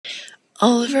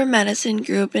Oliver Madison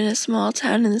grew up in a small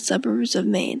town in the suburbs of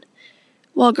Maine.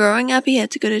 While growing up, he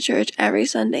had to go to church every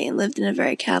Sunday and lived in a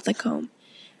very Catholic home.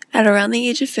 At around the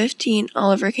age of 15,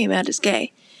 Oliver came out as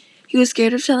gay. He was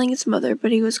scared of telling his mother,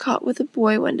 but he was caught with a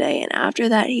boy one day, and after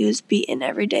that he was beaten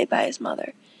every day by his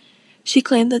mother. She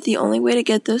claimed that the only way to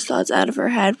get those thoughts out of her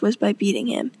head was by beating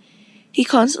him. He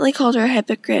constantly called her a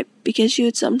hypocrite because she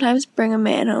would sometimes bring a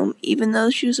man home even though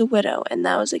she was a widow, and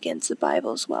that was against the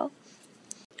Bible as well.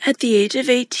 At the age of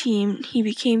 18, he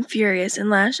became furious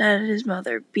and lashed out at his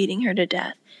mother, beating her to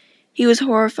death. He was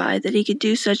horrified that he could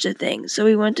do such a thing, so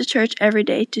he went to church every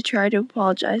day to try to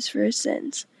apologize for his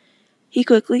sins. He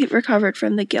quickly recovered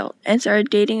from the guilt and started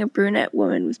dating a brunette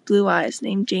woman with blue eyes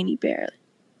named Janie Barrett.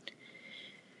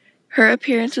 Her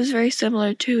appearance was very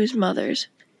similar to his mother's.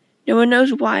 No one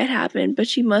knows why it happened, but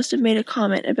she must have made a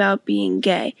comment about being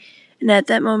gay, and at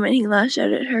that moment he lashed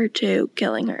out at her too,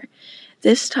 killing her.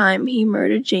 This time he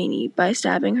murdered Janie by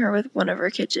stabbing her with one of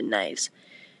her kitchen knives.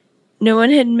 No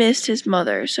one had missed his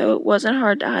mother, so it wasn't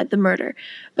hard to hide the murder,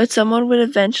 but someone would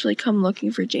eventually come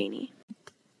looking for Janie.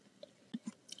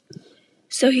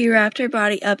 So he wrapped her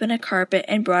body up in a carpet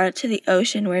and brought it to the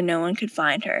ocean where no one could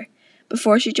find her.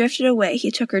 Before she drifted away,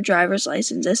 he took her driver's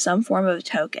license as some form of a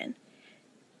token.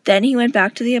 Then he went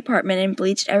back to the apartment and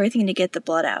bleached everything to get the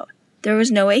blood out. There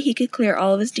was no way he could clear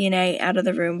all of his DNA out of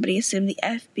the room, but he assumed the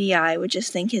FBI would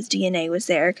just think his DNA was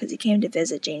there because he came to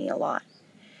visit Janie a lot.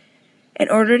 In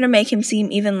order to make him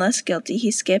seem even less guilty,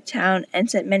 he skipped town and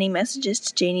sent many messages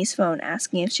to Janie's phone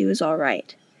asking if she was all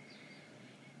right.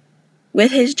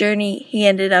 With his journey, he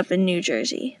ended up in New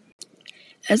Jersey.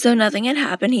 As though nothing had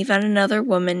happened, he found another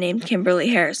woman named Kimberly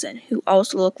Harrison, who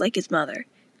also looked like his mother.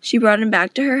 She brought him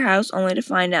back to her house only to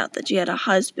find out that she had a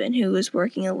husband who was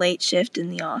working a late shift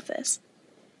in the office.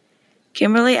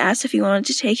 Kimberly asked if he wanted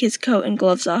to take his coat and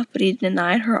gloves off, but he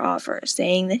denied her offer,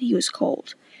 saying that he was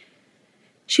cold.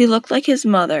 She looked like his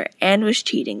mother and was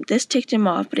cheating. This ticked him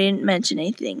off, but he didn't mention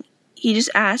anything. He just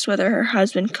asked whether her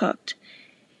husband cooked.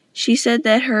 She said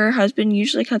that her husband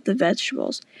usually cut the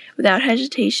vegetables. Without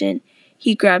hesitation,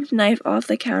 he grabbed a knife off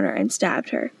the counter and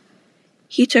stabbed her.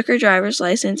 He took her driver's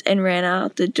license and ran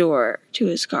out the door to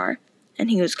his car,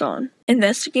 and he was gone.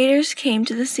 Investigators came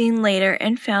to the scene later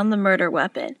and found the murder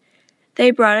weapon.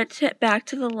 They brought it back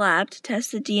to the lab to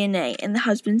test the DNA, and the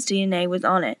husband's DNA was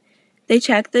on it. They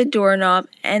checked the doorknob,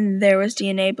 and there was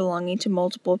DNA belonging to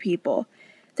multiple people.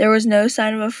 There was no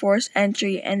sign of a forced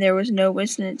entry, and there was no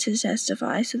witness to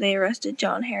testify, so they arrested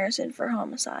John Harrison for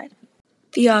homicide.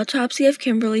 The autopsy of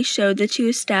Kimberly showed that she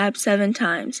was stabbed 7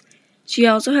 times. She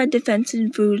also had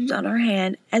defensive wounds on her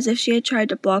hand, as if she had tried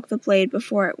to block the blade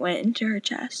before it went into her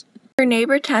chest. Her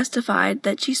neighbor testified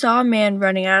that she saw a man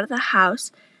running out of the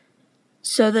house,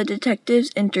 so the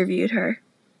detectives interviewed her.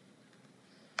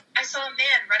 I saw a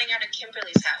man running out of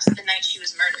Kimberly's house the night she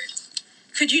was murdered.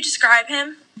 Could you describe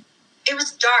him? It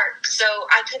was dark, so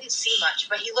I couldn't see much,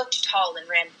 but he looked tall and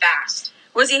ran fast.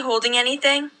 Was he holding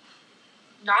anything?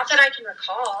 Not that I can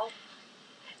recall.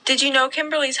 Did you know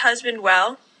Kimberly's husband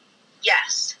well?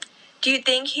 Yes. Do you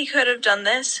think he could have done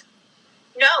this?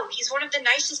 No, he's one of the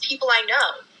nicest people I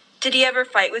know. Did he ever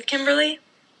fight with Kimberly?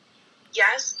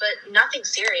 Yes, but nothing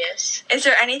serious. Is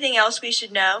there anything else we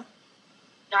should know?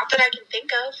 Not that I can think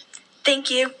of.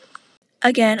 Thank you.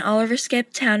 Again, Oliver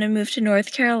skipped town and moved to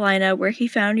North Carolina, where he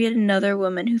found yet another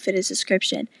woman who fit his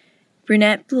description.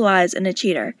 Brunette, blue eyes, and a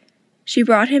cheater. She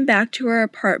brought him back to her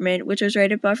apartment, which was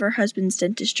right above her husband's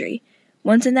dentistry.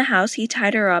 Once in the house, he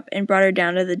tied her up and brought her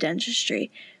down to the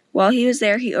dentistry. While he was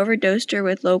there, he overdosed her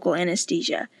with local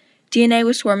anesthesia. DNA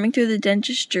was swarming through the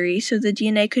dentistry, so the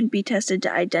DNA couldn't be tested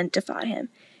to identify him.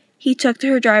 He took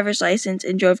her driver's license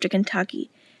and drove to Kentucky.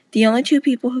 The only 2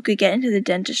 people who could get into the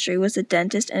dentistry was the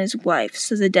dentist and his wife,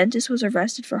 so the dentist was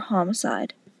arrested for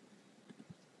homicide.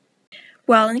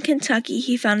 While in Kentucky,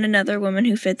 he found another woman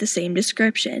who fit the same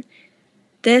description.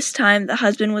 This time, the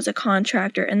husband was a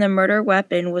contractor, and the murder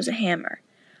weapon was a hammer.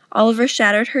 Oliver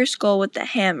shattered her skull with the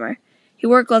hammer. He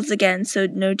wore gloves again, so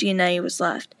no DNA was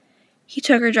left. He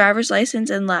took her driver's license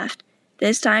and left.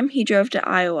 This time, he drove to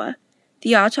Iowa.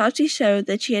 The autopsy showed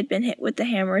that she had been hit with the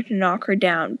hammer to knock her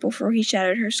down before he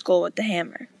shattered her skull with the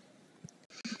hammer.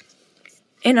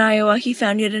 In Iowa, he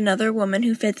found yet another woman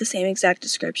who fit the same exact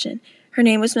description. Her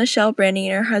name was Michelle Brandy,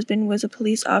 and her husband was a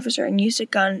police officer and used a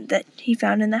gun that he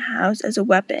found in the house as a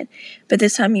weapon, but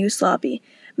this time he was sloppy.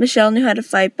 Michelle knew how to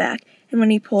fight back, and when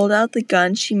he pulled out the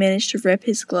gun, she managed to rip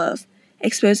his glove,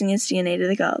 exposing his DNA to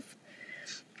the glove.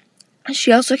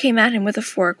 She also came at him with a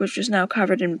fork, which was now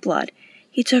covered in blood.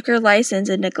 He took her license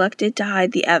and neglected to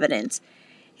hide the evidence.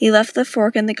 He left the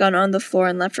fork and the gun on the floor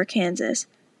and left for Kansas.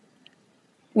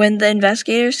 When the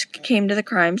investigators came to the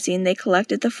crime scene, they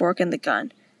collected the fork and the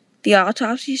gun. The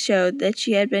autopsy showed that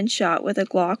she had been shot with a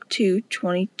Glock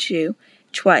 22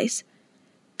 twice.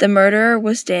 The murderer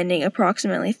was standing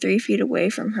approximately 3 feet away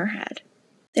from her head.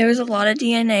 There was a lot of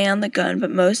DNA on the gun, but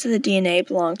most of the DNA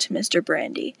belonged to Mr.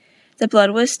 Brandy. The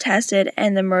blood was tested,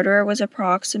 and the murderer was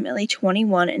approximately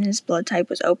 21, and his blood type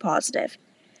was O positive.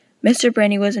 Mr.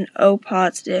 Brandy was an O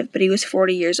positive, but he was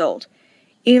 40 years old.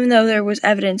 Even though there was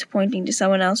evidence pointing to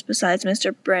someone else besides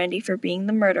Mr. Brandy for being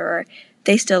the murderer,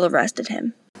 they still arrested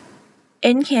him.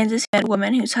 In Kansas, he met a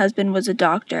woman whose husband was a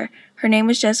doctor. Her name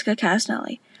was Jessica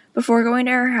Casnelli. Before going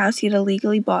to her house, he had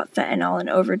illegally bought fentanyl and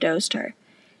overdosed her.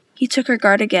 He took her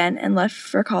guard again and left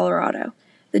for Colorado.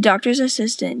 The doctor's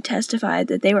assistant testified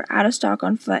that they were out of stock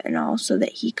on fentanyl, so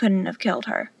that he couldn't have killed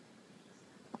her.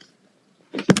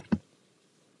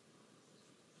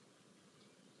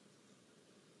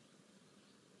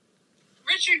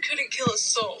 Richard couldn't kill a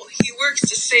soul. He works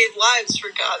to save lives, for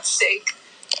God's sake.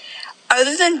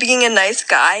 Other than being a nice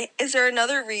guy, is there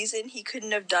another reason he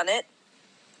couldn't have done it?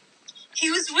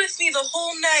 He was with me the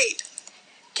whole night.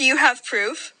 Do you have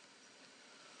proof?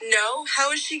 No,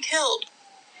 how was she killed?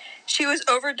 She was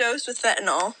overdosed with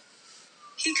fentanyl.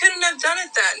 He couldn't have done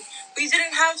it then. We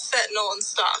didn't have fentanyl in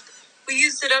stock. We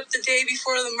used it up the day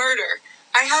before the murder.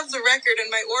 I have the record in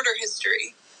my order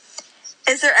history.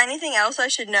 Is there anything else I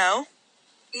should know?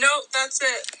 No, that's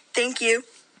it. Thank you.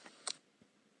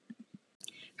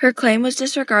 Her claim was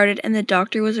disregarded and the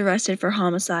doctor was arrested for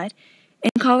homicide. In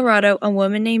Colorado, a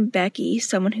woman named Becky,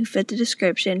 someone who fit the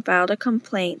description, filed a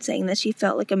complaint saying that she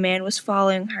felt like a man was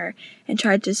following her and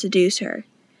tried to seduce her.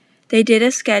 They did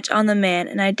a sketch on the man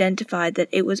and identified that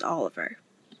it was Oliver.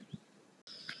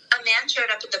 A man showed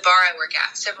up at the bar I work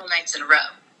at several nights in a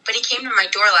row, but he came to my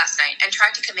door last night and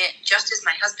tried to come in just as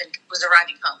my husband was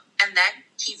arriving home, and then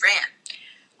he ran.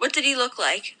 What did he look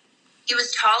like? He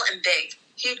was tall and big.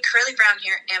 He had curly brown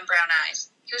hair and brown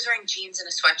eyes. He was wearing jeans and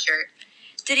a sweatshirt.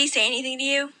 Did he say anything to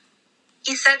you?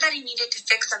 He said that he needed to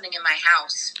fix something in my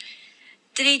house.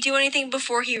 Did he do anything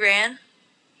before he ran?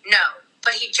 No,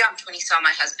 but he jumped when he saw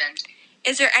my husband.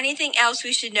 Is there anything else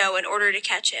we should know in order to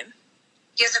catch him?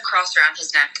 He has a cross around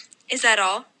his neck. Is that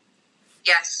all?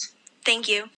 Yes. Thank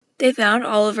you. They found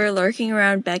Oliver lurking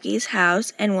around Becky's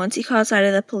house, and once he caught sight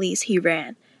of the police, he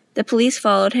ran. The police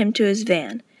followed him to his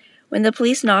van. When the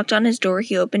police knocked on his door,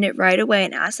 he opened it right away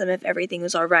and asked them if everything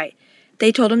was all right.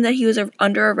 They told him that he was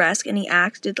under arrest, and he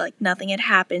acted like nothing had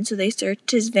happened, so they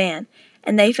searched his van,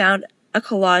 and they found a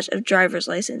collage of driver's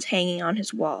license hanging on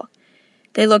his wall.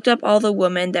 They looked up all the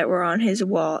women that were on his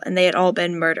wall, and they had all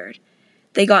been murdered.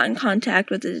 They got in contact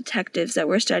with the detectives that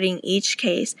were studying each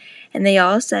case, and they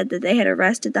all said that they had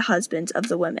arrested the husbands of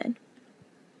the women.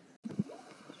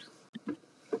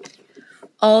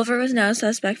 Oliver was now a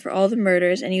suspect for all the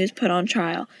murders, and he was put on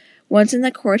trial. Once in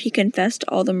the court, he confessed to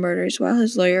all the murders while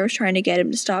his lawyer was trying to get him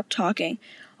to stop talking.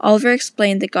 Oliver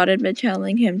explained that God had been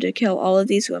telling him to kill all of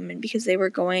these women because they were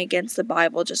going against the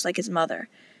Bible just like his mother.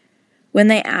 When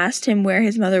they asked him where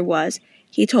his mother was,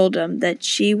 he told them that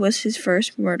she was his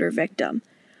first murder victim.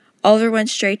 Oliver went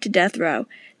straight to death row.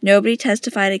 Nobody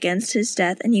testified against his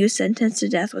death, and he was sentenced to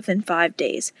death within 5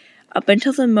 days. Up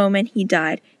until the moment he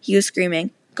died, he was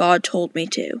screaming, "God told me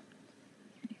to."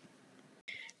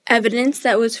 Evidence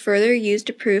that was further used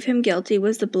to prove him guilty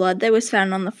was the blood that was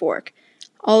found on the fork.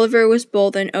 Oliver was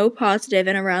both an O positive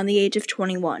and around the age of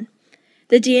 21.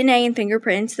 The DNA and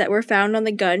fingerprints that were found on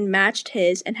the gun matched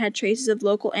his and had traces of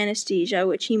local anesthesia,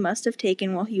 which he must have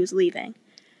taken while he was leaving.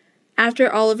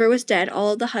 After Oliver was dead,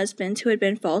 all of the husbands who had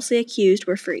been falsely accused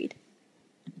were freed.